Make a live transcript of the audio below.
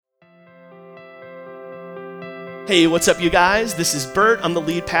Hey, what's up, you guys? This is Bert. I'm the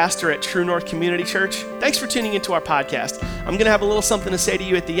lead pastor at True North Community Church. Thanks for tuning into our podcast. I'm going to have a little something to say to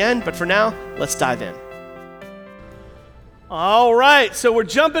you at the end, but for now, let's dive in. All right, so we're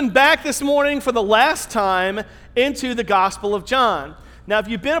jumping back this morning for the last time into the Gospel of John. Now, if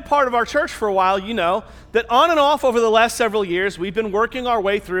you've been a part of our church for a while, you know that on and off over the last several years, we've been working our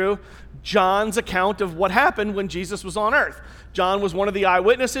way through John's account of what happened when Jesus was on earth. John was one of the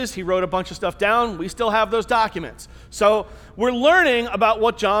eyewitnesses. He wrote a bunch of stuff down. We still have those documents. So we're learning about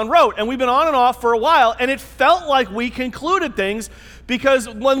what John wrote, and we've been on and off for a while, and it felt like we concluded things because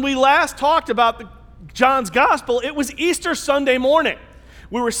when we last talked about John's gospel, it was Easter Sunday morning.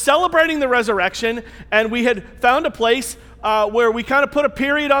 We were celebrating the resurrection, and we had found a place where we kind of put a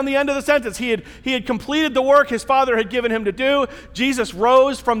period on the end of the sentence. He had completed the work his Father had given him to do. Jesus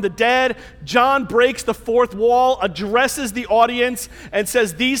rose from the dead. John breaks the fourth wall, addresses the audience, and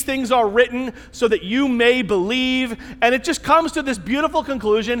says, "These things are written so that you may believe." And it just comes to this beautiful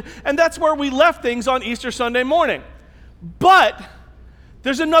conclusion, and that's where we left things on Easter Sunday morning. But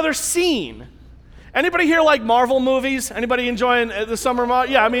there's another scene. Anybody here like Marvel movies? Anybody enjoying the summer?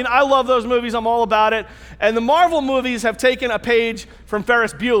 Yeah, I mean, I love those movies. I'm all about it. And the Marvel movies have taken a page from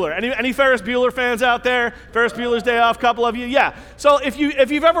Ferris Bueller. Any Ferris Bueller fans out there? Ferris Bueller's Day Off, couple of you? Yeah. So if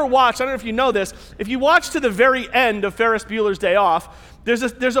you've ever watched, I don't know if you know this, if you watch to the very end of Ferris Bueller's Day Off,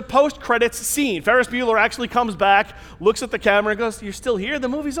 there's a post-credits scene. Ferris Bueller actually comes back, looks at the camera, and goes, "You're still here? The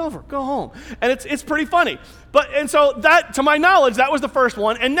movie's over. Go home." And it's pretty funny. And so that, to my knowledge, that was the first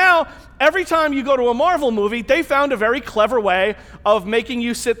one. And now, every time you go to a Marvel movie, they found a very clever way of making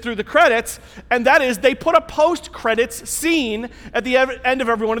you sit through the credits, and that is they put a post-credits scene at the end of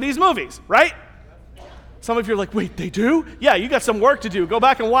every one of these movies, right? Some of you are like, "Wait, they do?" Yeah, you got some work to do. Go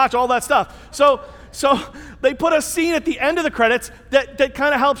back and watch all that stuff. So they put a scene at the end of the credits that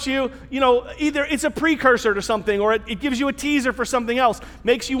kind of helps you, either it's a precursor to something or it gives you a teaser for something else,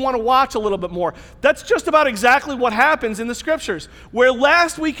 makes you want to watch a little bit more. That's just about exactly what happens in the scriptures. Where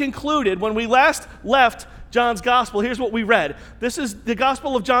last we concluded, when we last left John's gospel, here's what we read. This is the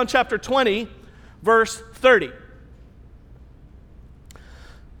Gospel of John chapter 20, verse 30.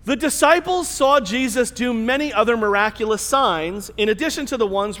 The disciples saw Jesus do many other miraculous signs in addition to the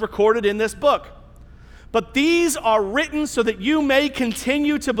ones recorded in this book. But these are written so that you may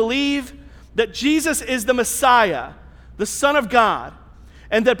continue to believe that Jesus is the Messiah, the Son of God,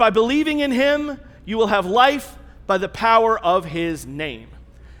 and that by believing in him, you will have life by the power of his name.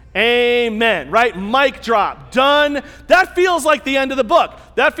 Amen, right? Mic drop, done. That feels like the end of the book.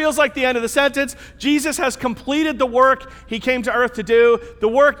 That feels like the end of the sentence. Jesus has completed the work he came to earth to do. The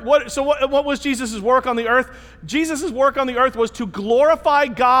work, what was Jesus' work on the earth? Jesus' work on the earth was to glorify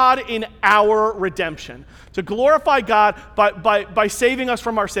God in our redemption. To glorify God by saving us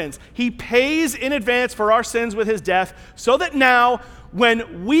from our sins. He pays in advance for our sins with his death so that now,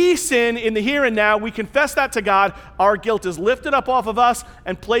 when we sin in the here and now, we confess that to God, our guilt is lifted up off of us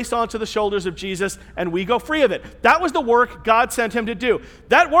and placed onto the shoulders of Jesus, and we go free of it. That was the work God sent him to do.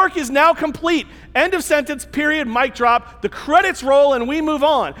 That work is now complete. End of sentence, period, mic drop. The credits roll and we move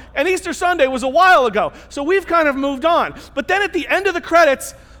on. And Easter Sunday was a while ago, so we've kind of moved on. But then at the end of the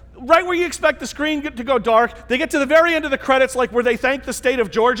credits, right where you expect the screen to go dark, they get to the very end of the credits, like where they thank the state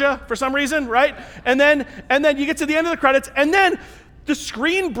of Georgia for some reason, right? And then you get to the end of the credits, and then the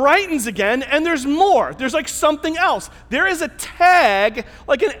screen brightens again, and there's more. There's like something else. There is a tag,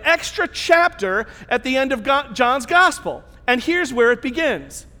 like an extra chapter at the end of John's gospel. And here's where it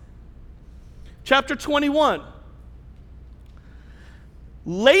begins. Chapter 21.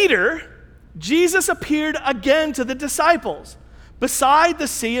 Later, Jesus appeared again to the disciples beside the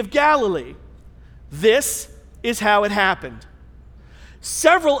Sea of Galilee. This is how it happened.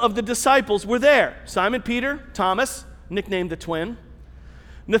 Several of the disciples were there. Simon Peter, Thomas, nicknamed the twin,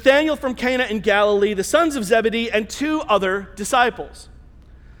 Nathanael from Cana in Galilee, the sons of Zebedee, and two other disciples.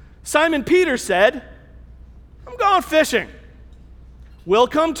 Simon Peter said, "I'm going fishing." "We'll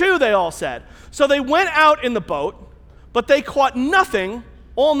come too," they all said. So they went out in the boat, but they caught nothing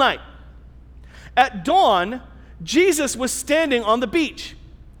all night. At dawn, Jesus was standing on the beach,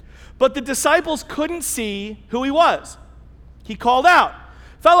 but the disciples couldn't see who he was. He called out,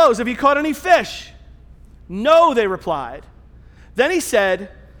 "Fellows, have you caught any fish?" "No," they replied. Then he said,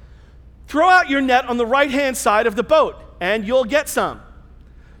 "Throw out your net on the right-hand side of the boat, and you'll get some."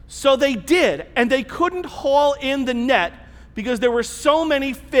 So they did, and they couldn't haul in the net because there were so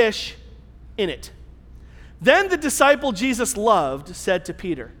many fish in it. Then the disciple Jesus loved said to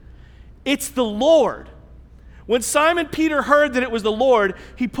Peter, "It's the Lord." When Simon Peter heard that it was the Lord,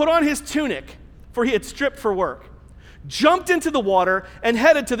 he put on his tunic, for he had stripped for work, jumped into the water, and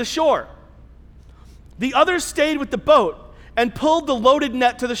headed to the shore. The others stayed with the boat and pulled the loaded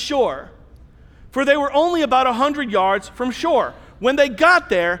net to the shore, for they were only about 100 yards from shore. When they got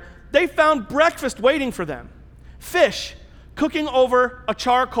there, they found breakfast waiting for them, fish cooking over a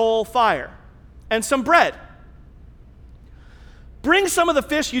charcoal fire, and some bread. "Bring some of the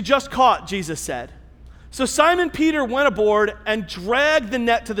fish you just caught," Jesus said. So Simon Peter went aboard and dragged the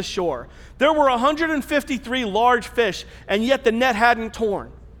net to the shore. There were 153 large fish, and yet the net hadn't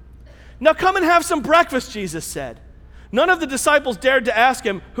torn. "Now come and have some breakfast," Jesus said. None of the disciples dared to ask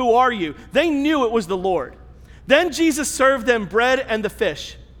him, "Who are you?" They knew it was the Lord. Then Jesus served them bread and the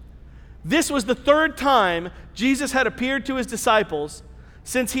fish. This was the third time Jesus had appeared to his disciples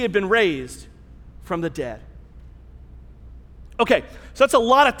since he had been raised from the dead. Okay, so that's a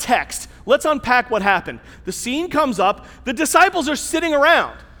lot of text. Let's unpack what happened. The scene comes up. The disciples are sitting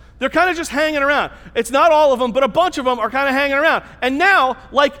around. They're kind of just hanging around. It's not all of them, but a bunch of them are kind of hanging around. And now,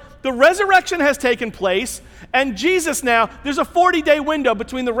 like, the resurrection has taken place, and Jesus now, there's a 40-day window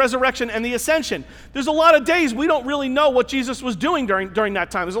between the resurrection and the ascension. There's a lot of days we don't really know what Jesus was doing during that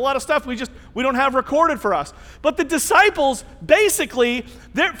time. There's a lot of stuff we don't have recorded for us. But the disciples, basically,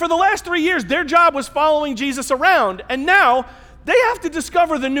 for the last 3 years, their job was following Jesus around, and now they have to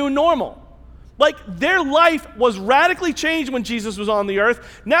discover the new normal. Like, their life was radically changed when Jesus was on the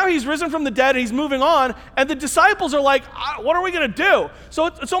earth. Now he's risen from the dead and he's moving on, and the disciples are like, what are we going to do? So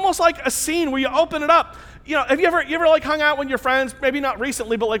it's almost like a scene where you open it up. You know, have you ever like hung out with your friends, maybe not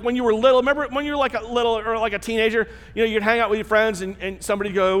recently, but like when you were little? Remember when you were like a little or like a teenager, you know, you'd hang out with your friends and somebody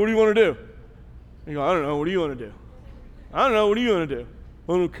would go, "What do you want to do?" And you go, "I don't know, what do you want to do?" "I don't know, what do you want to do?"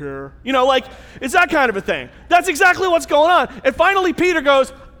 "I don't care." You know, like, it's that kind of a thing. That's exactly what's going on. And finally Peter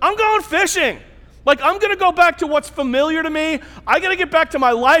goes, "I'm going fishing. Like, I'm going to go back to what's familiar to me. I got to get back to my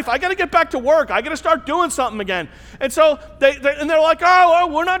life. I got to get back to work. I got to start doing something again." And so they're like, "Oh, well,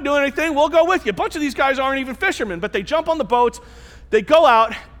 we're not doing anything. We'll go with you." A bunch of these guys aren't even fishermen, but they jump on the boats. They go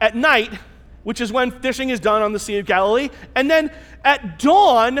out at night, which is when fishing is done on the Sea of Galilee. And then at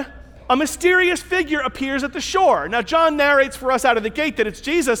dawn, a mysterious figure appears at the shore. Now, John narrates for us out of the gate that it's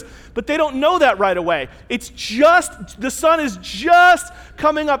Jesus, but they don't know that right away. The sun is just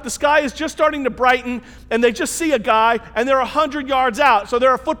coming up. The sky is just starting to brighten, and they just see a guy, and they're 100 yards out, so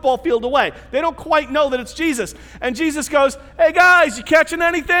they're a football field away. They don't quite know that it's Jesus. And Jesus goes, "Hey, guys, you catching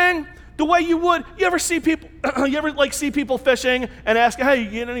anything?" The way you ever see people, see people fishing and ask, "Hey, you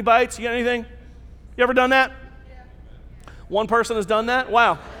get any bites? You get anything?" You ever done that? Yeah. One person has done that?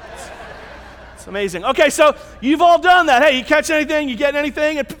 Wow. It's amazing. Okay, so you've all done that. "Hey, you catch anything? You getting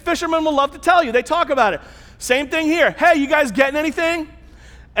anything?" And fishermen will love to tell you. They talk about it. Same thing here. "Hey, you guys getting anything?"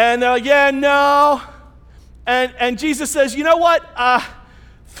 And they're like, "Yeah, no." And Jesus says, "You know what?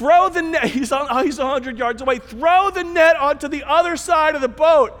 Throw the net." He's 100 yards away. "Throw the net onto the other side of the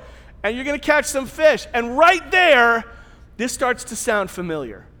boat, and you're going to catch some fish." And right there, this starts to sound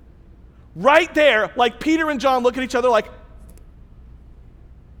familiar. Right there, like Peter and John look at each other like,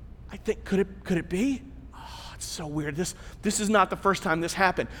 I think, could it be? Oh, it's so weird. This is not the first time this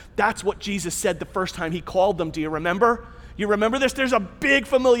happened. That's what Jesus said the first time he called them. Do you remember? You remember this? There's a big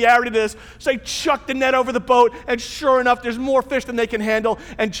familiarity to this. So they chuck the net over the boat, and sure enough, there's more fish than they can handle.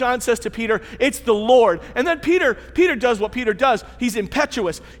 And John says to Peter, "It's the Lord." And then Peter does what Peter does. He's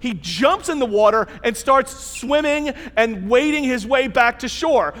impetuous. He jumps in the water and starts swimming and wading his way back to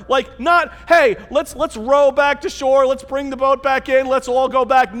shore. Like, not, "Hey, let's row back to shore. Let's bring the boat back in. Let's all go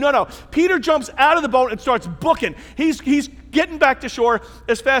back." No. Peter jumps out of the boat and starts booking. He's getting back to shore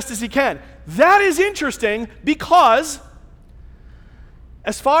as fast as he can. That is interesting because,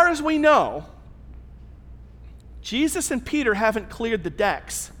 as far as we know, Jesus and Peter haven't cleared the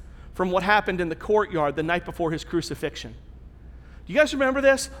decks from what happened in the courtyard the night before his crucifixion. Do you guys remember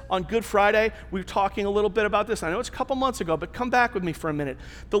this? On Good Friday, we were talking a little bit about this. I know it's a couple months ago, but come back with me for a minute.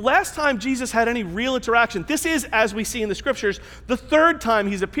 The last time Jesus had any real interaction, this is, as we see in the scriptures, the third time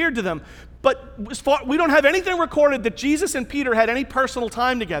he's appeared to them. But we don't have anything recorded that Jesus and Peter had any personal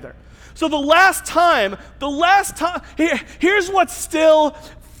time together. So the last time, here's what's still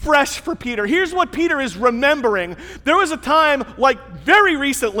fresh for Peter. Here's what Peter is remembering. There was a time, like very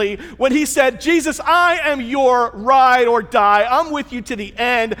recently, when he said, "Jesus, I am your ride or die. I'm with you to the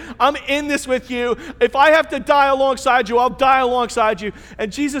end. I'm in this with you. If I have to die alongside you, I'll die alongside you."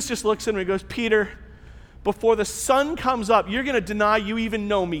 And Jesus just looks at him and goes, before the sun comes up, you're going to deny you even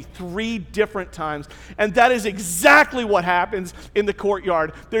know me 3 different times. And that is exactly what happens in the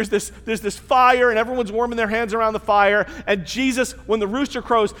courtyard. There's this fire, and everyone's warming their hands around the fire. And Jesus, when the rooster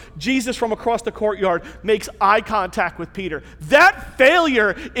crows, Jesus from across the courtyard makes eye contact with Peter. That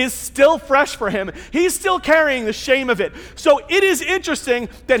failure is still fresh for him. He's still carrying the shame of it. So it is interesting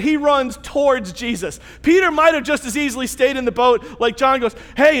that he runs towards Jesus. Peter might have just as easily stayed in the boat, like John goes,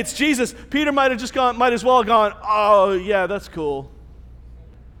 "Hey, it's Jesus." Peter might as well gone, "Oh, yeah, that's cool.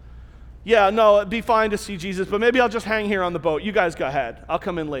 Yeah, no, it'd be fine to see Jesus, but maybe I'll just hang here on the boat. You guys go ahead. I'll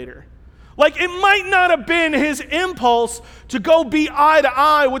come in later." Like, it might not have been his impulse to go be eye to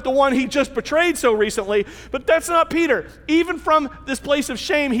eye with the one he just betrayed so recently, but that's not Peter. Even from this place of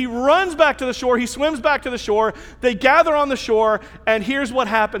shame, he runs back to the shore. He swims back to the shore. They gather on the shore, and here's what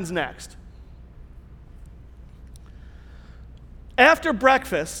happens next. After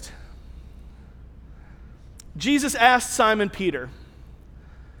breakfast, Jesus asked Simon Peter,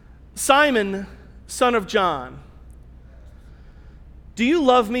 "Simon, son of John, do you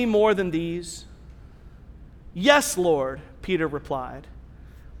love me more than these?" "Yes, Lord," Peter replied.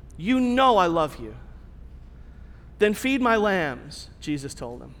 "You know I love you." "Then feed my lambs," Jesus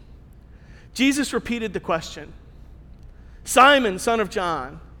told him. Jesus repeated the question, "Simon, son of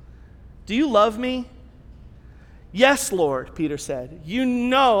John, do you love me?" "Yes, Lord," Peter said. "You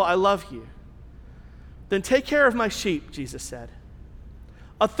know I love you." "Then take care of my sheep," Jesus said.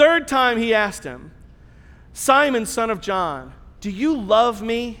 A 3rd time he asked him, "Simon, son of John, do you love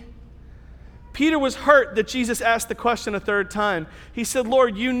me?" Peter was hurt that Jesus asked the question a 3rd time. He said,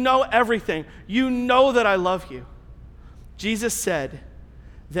 "Lord, you know everything. You know that I love you." Jesus said,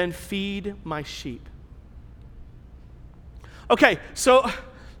 "Then feed my sheep." Okay, so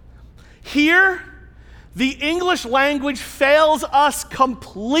here the English language fails us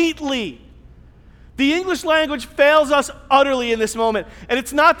completely. The English language fails us utterly in this moment. And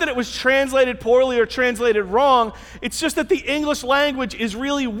it's not that it was translated poorly or translated wrong. It's just that the English language is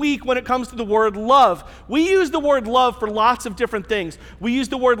really weak when it comes to the word love. We use the word love for lots of different things. We use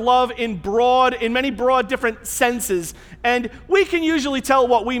the word love in many broad different senses. And we can usually tell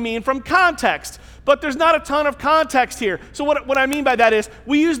what we mean from context. But there's not a ton of context here. So what I mean by that is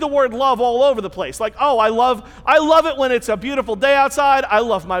we use the word love all over the place. Like, oh, I love it when it's a beautiful day outside. I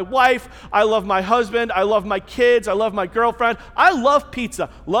love my wife. I love my husband. I love my kids. I love my girlfriend. I love pizza.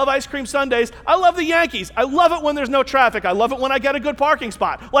 Love ice cream sundaes. I love the Yankees. I love it when there's no traffic. I love it when I get a good parking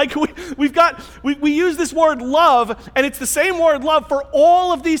spot. Like we use this word love, and it's the same word love for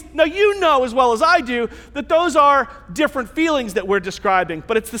all of these. Now you know as well as I do that those are different feelings that we're describing,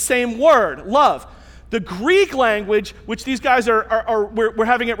 but it's the same word, love. The Greek language, which these guys we're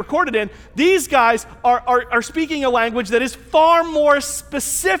having it recorded in, these guys are speaking a language that is far more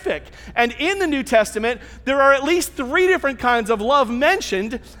specific. And in the New Testament, there are at least 3 different kinds of love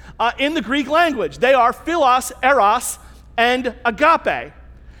mentioned in the Greek language. They are philos, eros, and agape.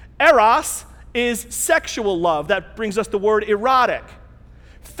 Eros is sexual love. That brings us the word erotic.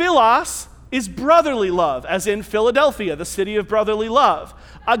 Philos is brotherly love, as in Philadelphia, the city of brotherly love.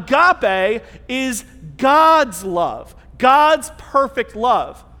 Agape is God's love, God's perfect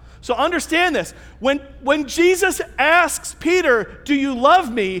love. So understand this. When Jesus asks Peter, "Do you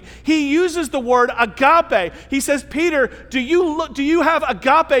love me?" he uses the word agape. He says, "Peter, do you have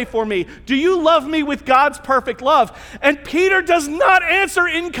agape for me? Do you love me with God's perfect love?" And Peter does not answer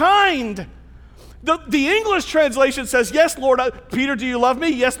in kind. The English translation says, "Yes, Lord." "Peter, do you love me?"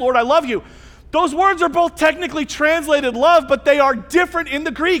 "Yes, Lord, I love you." Those words are both technically translated love, but they are different in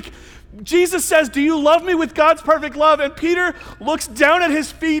the Greek. Jesus says, "Do you love me with God's perfect love?" And Peter looks down at his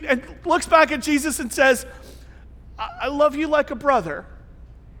feet and looks back at Jesus and says, "I love you like a brother."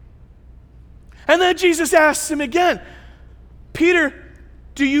 And then Jesus asks him again, "Peter,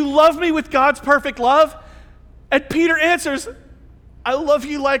 do you love me with God's perfect love?" And Peter answers, "I love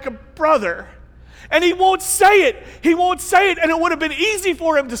you like a brother." And he won't say it. He won't say it, and it would have been easy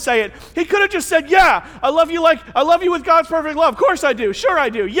for him to say it. He could have just said, "Yeah, I love you with God's perfect love. Of course I do. Sure I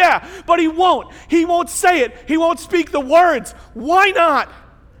do. Yeah." But he won't. He won't say it. He won't speak the words. Why not?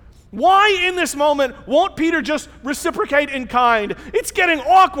 Why in this moment won't Peter just reciprocate in kind? It's getting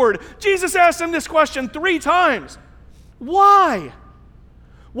awkward. Jesus asked him this question 3 times. Why?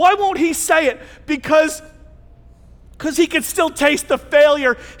 Why won't he say it? Because he can still taste the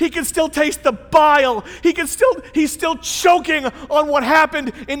failure. He can still taste the bile. He's still choking on what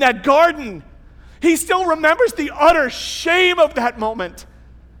happened in that garden. He still remembers the utter shame of that moment.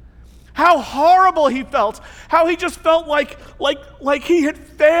 How horrible he felt. How he just felt like he had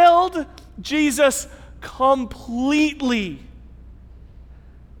failed Jesus completely.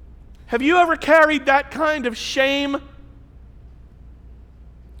 Have you ever carried that kind of shame?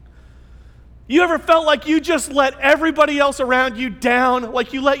 You ever felt like you just let everybody else around you down,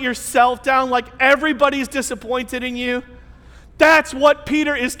 like you let yourself down, like everybody's disappointed in you? That's what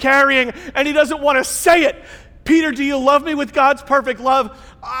Peter is carrying, and he doesn't want to say it. Peter, do you love me with God's perfect love?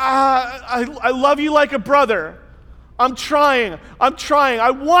 I love you like a brother. I'm trying.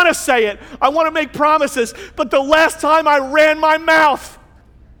 I want to say it. I want to make promises, but the last time I ran my mouth,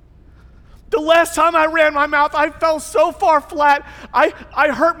 I fell so far flat. I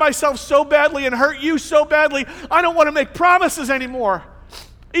hurt myself so badly and hurt you so badly. I don't want to make promises anymore.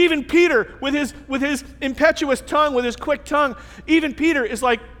 Even Peter, with his impetuous tongue, with his quick tongue, even Peter is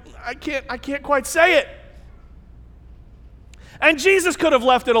like, I can't quite say it. And Jesus could have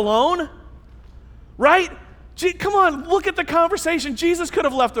left it alone, right? Come on, look at the conversation. Jesus could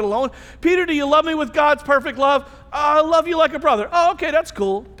have left it alone. Peter, do you love me with God's perfect love? I love you like a brother. Oh, okay, that's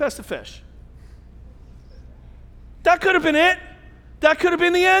cool. Pass the fish. That could have been it. That could have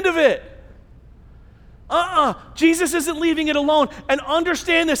been the end of it. Jesus isn't leaving it alone. And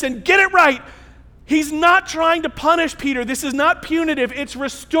understand this and get it right. He's not trying to punish Peter. This is not punitive. It's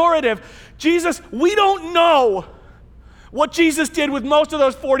restorative. Jesus, we don't know what Jesus did with most of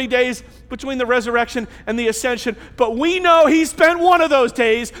those 40 days between the resurrection and the ascension, but we know he spent one of those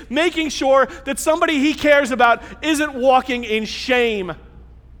days making sure that somebody he cares about isn't walking in shame.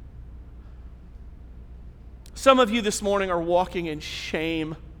 Some of you this morning are walking in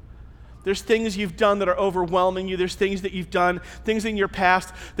shame. There's things you've done that are overwhelming you. There's things that you've done, things in your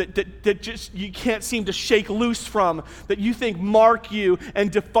past that just you can't seem to shake loose from, that you think mark you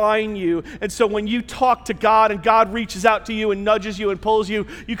and define you. And so when you talk to God and God reaches out to you and nudges you and pulls you,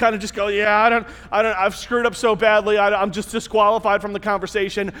 you kind of just go, yeah, I've screwed up so badly, I'm just disqualified from the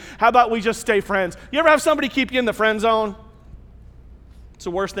conversation. How about we just stay friends? You ever have somebody keep you in the friend zone? It's the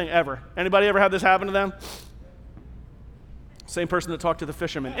worst thing ever. Anybody ever have this happen to them? Same person that talked to the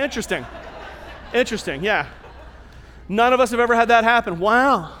fisherman. Interesting, yeah. None of us have ever had that happen.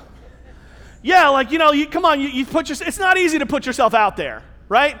 Wow. Yeah, like, you come on, you put it's not easy to put yourself out there,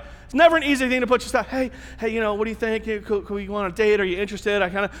 right? It's never an easy thing to put yourself, hey, what do you think? Could you go on a date? Are you interested? I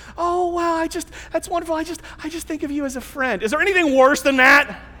kind of, oh, wow, that's wonderful. I just think of you as a friend. Is there anything worse than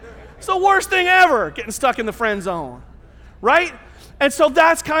that? It's the worst thing ever, getting stuck in the friend zone, right? And so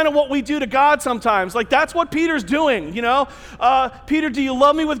that's kind of what we do to God sometimes. Like, that's what Peter's doing, Peter, do you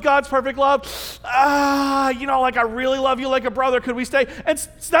love me with God's perfect love? Like I really love you like a brother. Could we stay? And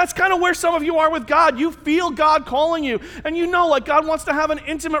that's kind of where some of you are with God. You feel God calling you. And like God wants to have an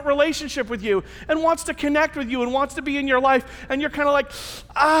intimate relationship with you and wants to connect with you and wants to be in your life. And you're kind of like,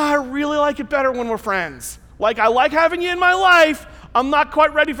 I really like it better when we're friends. Like, I like having you in my life. I'm not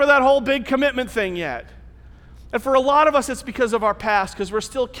quite ready for that whole big commitment thing yet. And for a lot of us, it's because of our past, because we're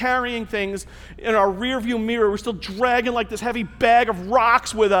still carrying things in our rearview mirror. We're still dragging like this heavy bag of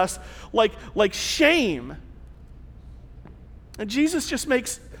rocks with us, like shame. And Jesus just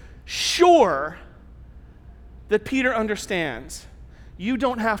makes sure that Peter understands, you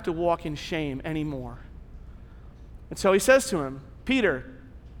don't have to walk in shame anymore. And so he says to him, Peter,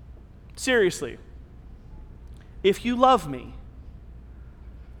 seriously, if you love me,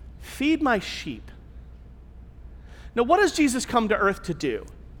 feed my sheep. Now, what does Jesus come to earth to do?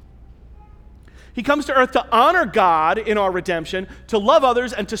 He comes to earth to honor God in our redemption, to love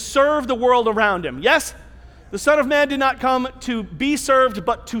others, and to serve the world around him. Yes? The Son of Man did not come to be served,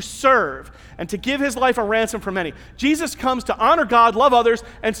 but to serve, and to give his life a ransom for many. Jesus comes to honor God, love others,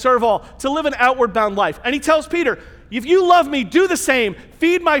 and serve all, to live an outward bound life. And he tells Peter, if you love me, do the same.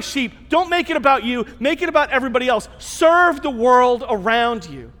 Feed my sheep. Don't make it about you. Make it about everybody else. Serve the world around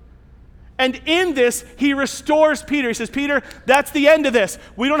you. And in this, he restores Peter. He says, Peter, that's the end of this.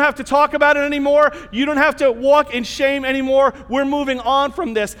 We don't have to talk about it anymore. You don't have to walk in shame anymore. We're moving on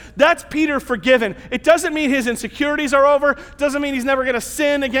from this. That's Peter forgiven. It doesn't mean his insecurities are over. It doesn't mean he's never going to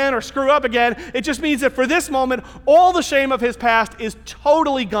sin again or screw up again. It just means that for this moment, all the shame of his past is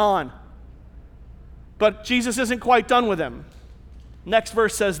totally gone. But Jesus isn't quite done with him. Next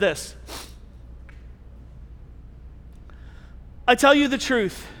verse says this. I tell you the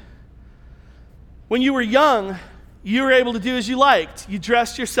truth. When you were young, you were able to do as you liked. You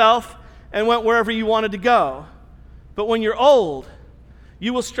dressed yourself and went wherever you wanted to go. But when you're old,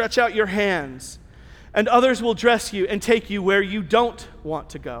 you will stretch out your hands, and others will dress you and take you where you don't want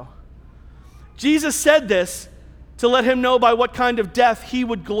to go. Jesus said this to let him know by what kind of death he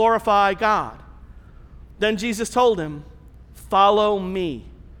would glorify God. Then Jesus told him, "Follow me."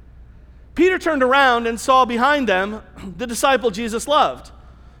 Peter turned around and saw behind them the disciple Jesus loved,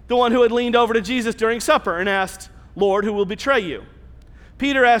 the one who had leaned over to Jesus during supper and asked, "Lord, who will betray you?"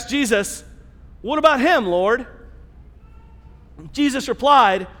 Peter asked Jesus, "What about him, Lord?" Jesus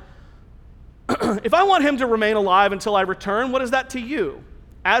replied, "If I want him to remain alive until I return, what is that to you?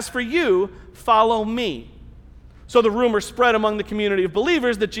 As for you, follow me." So the rumor spread among the community of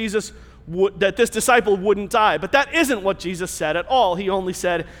believers that that this disciple wouldn't die. But that isn't what Jesus said at all. He only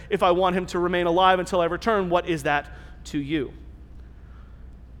said, "If I want him to remain alive until I return, what is that to you?"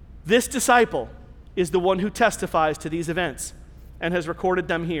 This disciple is the one who testifies to these events and has recorded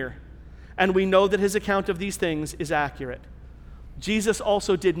them here. And we know that his account of these things is accurate. Jesus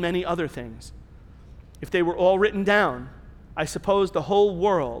also did many other things. If they were all written down, I suppose the whole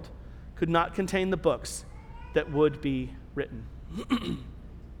world could not contain the books that would be written.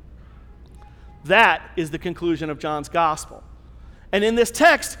 That is the conclusion of John's gospel. And in this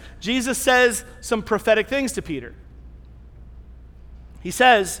text, Jesus says some prophetic things to Peter. He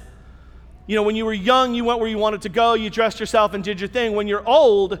says, when you were young, you went where you wanted to go, you dressed yourself and did your thing. When you're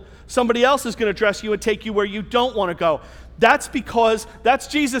old, somebody else is going to dress you and take you where you don't want to go. That's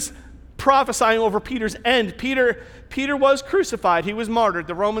Jesus prophesying over Peter's end. Peter was crucified. He was martyred.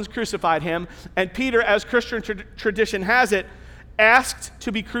 The Romans crucified him. And Peter, as Christian tradition has it, asked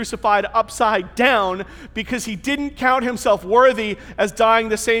to be crucified upside down because he didn't count himself worthy as dying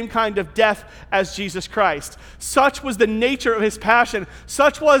the same kind of death as Jesus Christ. Such was the nature of his passion.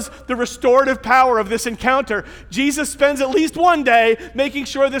 Such was the restorative power of this encounter. Jesus spends at least one day making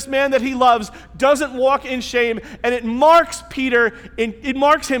sure this man that he loves doesn't walk in shame, and it marks Peter, it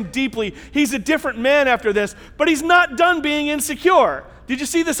marks him deeply. He's a different man after this, but he's not done being insecure. Did you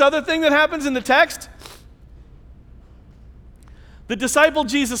see this other thing that happens in the text? The disciple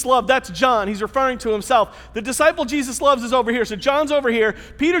Jesus loved, that's John. He's referring to himself. The disciple Jesus loves is over here. So John's over here.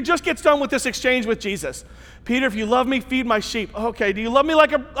 Peter just gets done with this exchange with Jesus. "Peter, if you love me, feed my sheep." "Okay, do you love me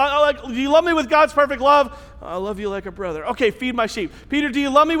do you love me with God's perfect love?" "I love you like a brother." "Okay, feed my sheep." "Peter, do you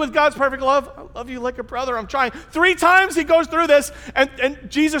love me with God's perfect love?" "I love you like a brother. I'm trying." 3 times he goes through this, and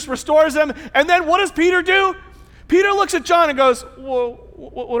Jesus restores him. And then what does Peter do? Peter looks at John and goes, "Well,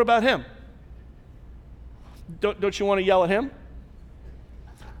 what about him? Don't you want to yell at him?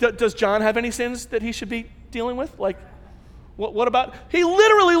 Does John have any sins that he should be dealing with? What about?" He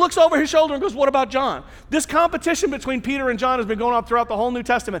literally looks over his shoulder and goes, "What about John?" This competition between Peter and John has been going on throughout the whole New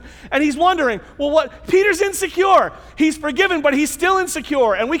Testament. And he's wondering, Peter's insecure. He's forgiven, but he's still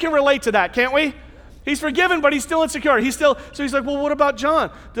insecure. And we can relate to that, can't we? He's forgiven, but he's still insecure. So he's like, "Well, what about John?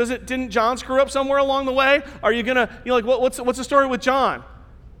 Didn't John screw up somewhere along the way? Are you going to, what's the story with John?"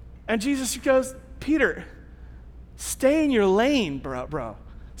 And Jesus goes, "Peter, stay in your lane, bro.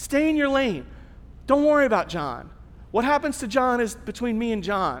 Stay in your lane. Don't worry about John. What happens to John is between me and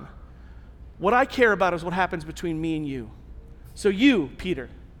John. What I care about is what happens between me and you. So you, Peter,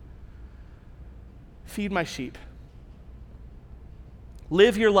 feed my sheep.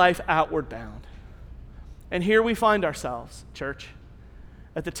 Live your life outward bound." And here we find ourselves, church,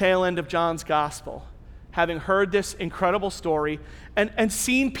 at the tail end of John's gospel, having heard this incredible story and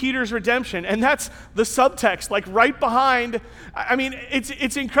seen Peter's redemption. And that's the subtext, right behind. I mean,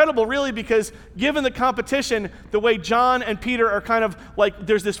 it's incredible, really, because given the competition, the way John and Peter are kind of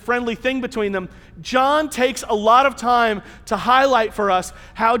there's this friendly thing between them, John takes a lot of time to highlight for us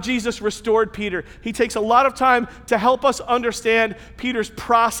how Jesus restored Peter. He takes a lot of time to help us understand Peter's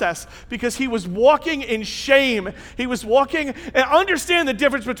process, because he was walking in shame. He was walking, and understand the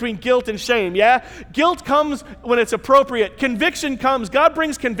difference between guilt and shame, yeah? Guilt comes when it's appropriate. Conviction comes. God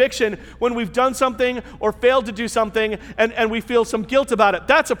brings conviction when we've done something or failed to do something and we feel some guilt about it.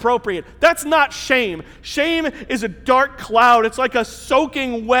 That's appropriate. That's not shame. Shame is a dark cloud. It's like a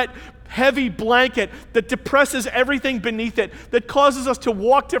soaking wet, heavy blanket that depresses everything beneath it, that causes us to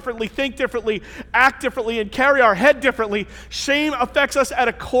walk differently, think differently, act differently, and carry our head differently. Shame affects us at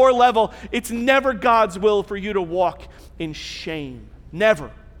a core level. It's never God's will for you to walk in shame. Never.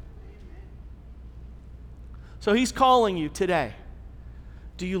 So he's calling you today.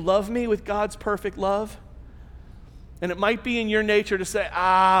 Do you love me with God's perfect love? And it might be in your nature to say,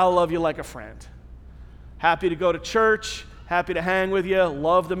 I love you like a friend. Happy to go to church, happy to hang with you,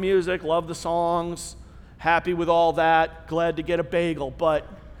 love the music, love the songs, happy with all that, glad to get a bagel, but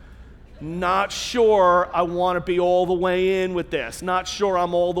not sure I want to be all the way in with this, not sure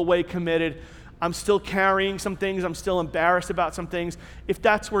I'm all the way committed. I'm still carrying some things, I'm still embarrassed about some things. If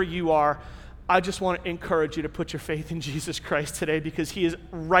that's where you are, I just want to encourage you to put your faith in Jesus Christ today, because he is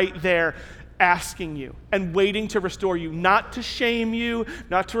right there asking you and waiting to restore you, not to shame you,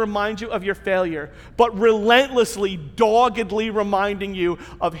 not to remind you of your failure, but relentlessly, doggedly reminding you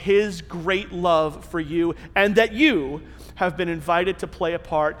of his great love for you, and that you have been invited to play a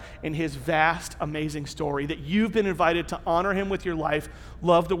part in his vast, amazing story, that you've been invited to honor him with your life,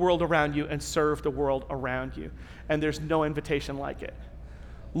 love the world around you, and serve the world around you. And there's no invitation like it.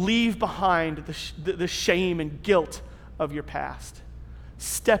 Leave behind the shame and guilt of your past.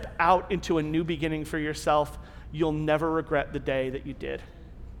 Step out into a new beginning for yourself. You'll never regret the day that you did.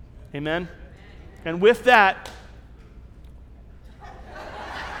 Amen? And with that,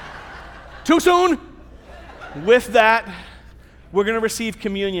 too soon? With that, we're going to receive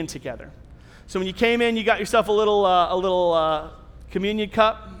communion together. So when you came in, you got yourself a little communion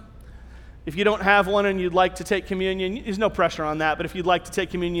cup. If you don't have one and you'd like to take communion, there's no pressure on that, but if you'd like to take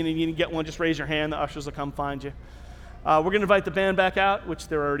communion and you need to get one, just raise your hand. The ushers will come find you. We're going to invite the band back out, which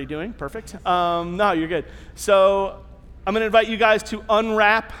they're already doing. Perfect. No, you're good. So I'm going to invite you guys to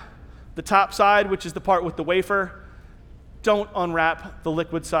unwrap the top side, which is the part with the wafer. Don't unwrap the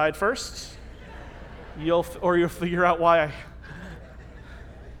liquid side first. You'll figure out why.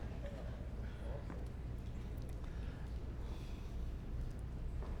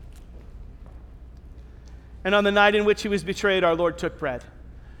 And on the night in which he was betrayed, our Lord took bread.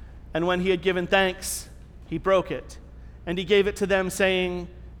 And when he had given thanks, he broke it. And he gave it to them, saying,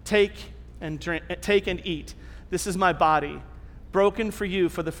 take and eat. This is my body, broken for you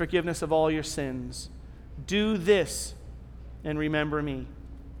for the forgiveness of all your sins. Do this and remember me.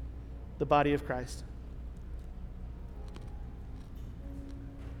 The body of Christ.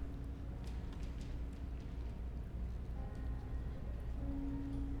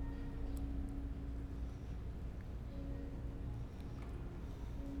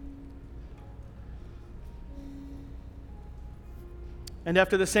 And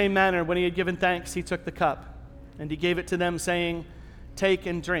after the same manner, when he had given thanks, he took the cup, and he gave it to them, saying, take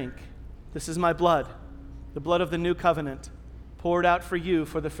and drink. This is my blood, the blood of the new covenant, poured out for you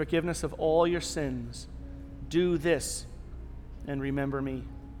for the forgiveness of all your sins. Do this and remember me.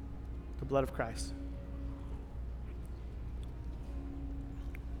 The blood of Christ.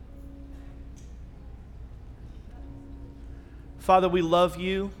 Father, we love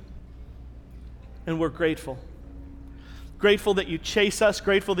you, and we're grateful. Grateful that you chase us,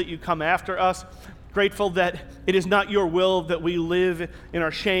 grateful that you come after us, grateful that it is not your will that we live in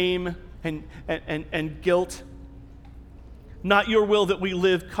our shame and guilt. Not your will that we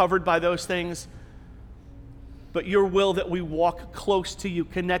live covered by those things, but your will that we walk close to you,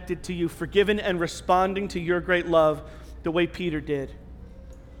 connected to you, forgiven and responding to your great love the way Peter did.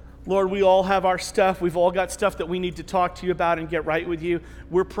 Lord, we all have our stuff. We've all got stuff that we need to talk to you about and get right with you.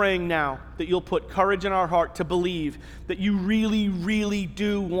 We're praying now that you'll put courage in our heart to believe that you really, really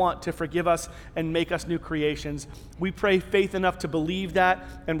do want to forgive us and make us new creations. We pray faith enough to believe that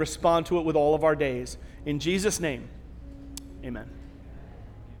and respond to it with all of our days. In Jesus' name, amen.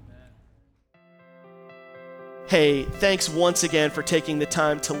 Hey, thanks once again for taking the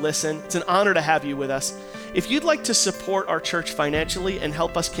time to listen. It's an honor to have you with us. If you'd like to support our church financially and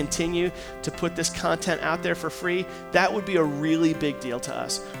help us continue to put this content out there for free, that would be a really big deal to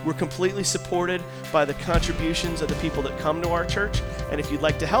us. We're completely supported by the contributions of the people that come to our church. And if you'd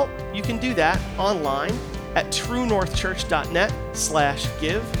like to help, you can do that online at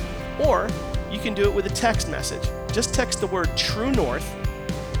truenorthchurch.net/give, or you can do it with a text message. Just text the word True North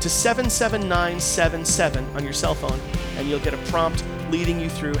to 77977 on your cell phone, and you'll get a prompt leading you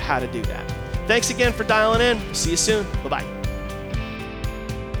through how to do that. Thanks again for dialing in. See you soon. Bye-bye.